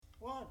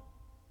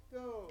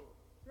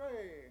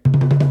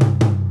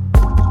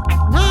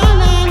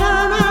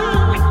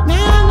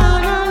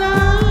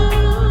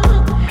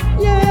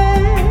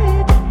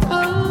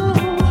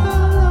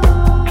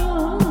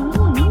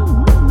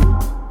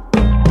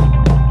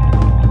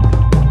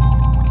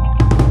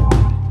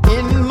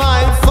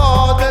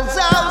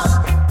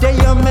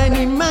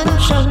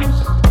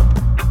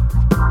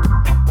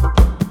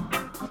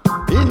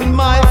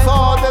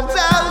father's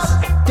house,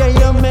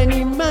 there are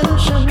many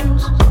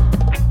mansions.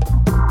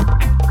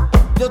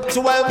 The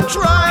 12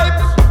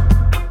 tribes,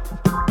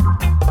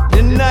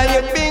 the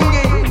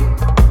Nyabingi,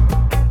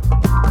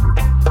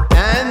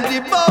 and the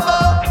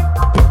Baba,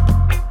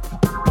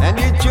 and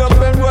the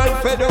Ethiopian World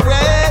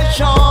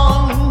Federation.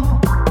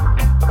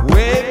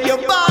 Wave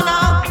your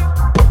banner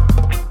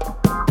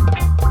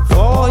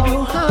for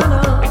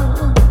Johanna.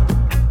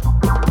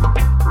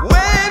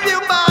 Wave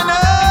your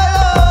banner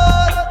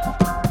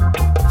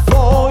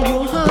for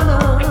Johanna.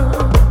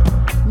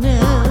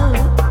 Now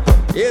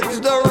it's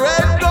the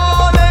red,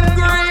 gold, and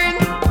green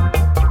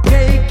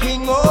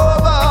taking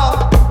over.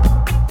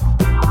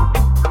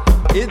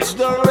 It's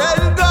the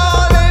red,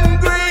 gold, and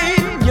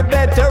green. You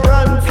better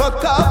run for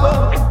cover.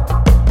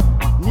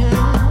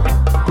 Now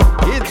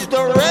it's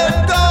the red,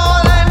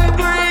 gold, and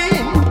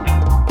green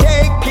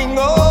taking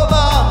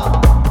over.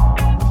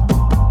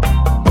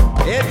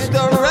 It's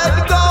the red,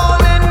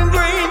 gold, and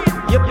green.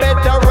 You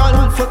better run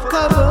for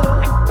cover.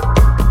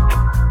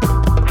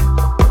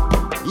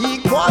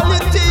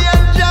 Equality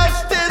and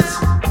justice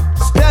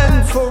stand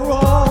for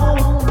all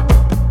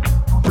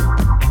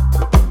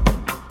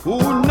who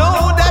know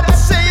that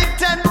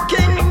Satan's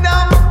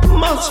kingdom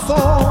must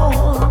fall.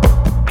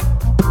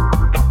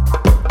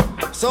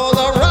 So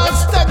the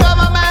Rasta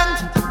government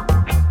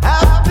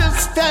have to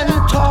stand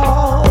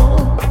tall.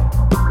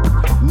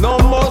 No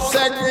more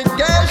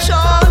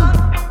segregation,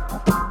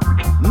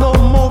 no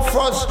more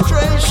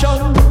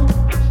frustration,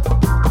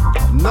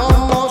 no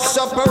more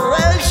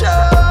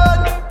separation.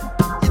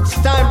 It's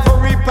time for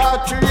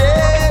repatriation.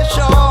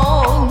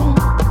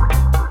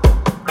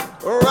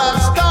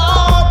 Rasta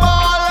or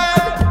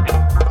ballad,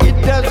 it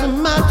doesn't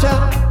matter.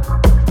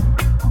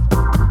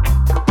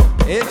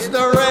 It's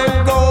the red,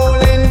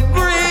 gold, and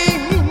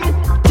green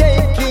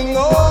taking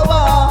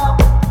over.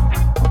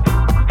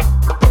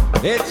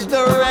 It's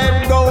the red,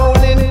 gold,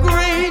 and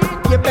green.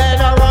 You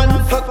better run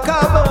for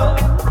cover.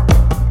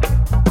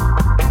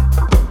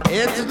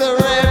 It's the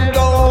red,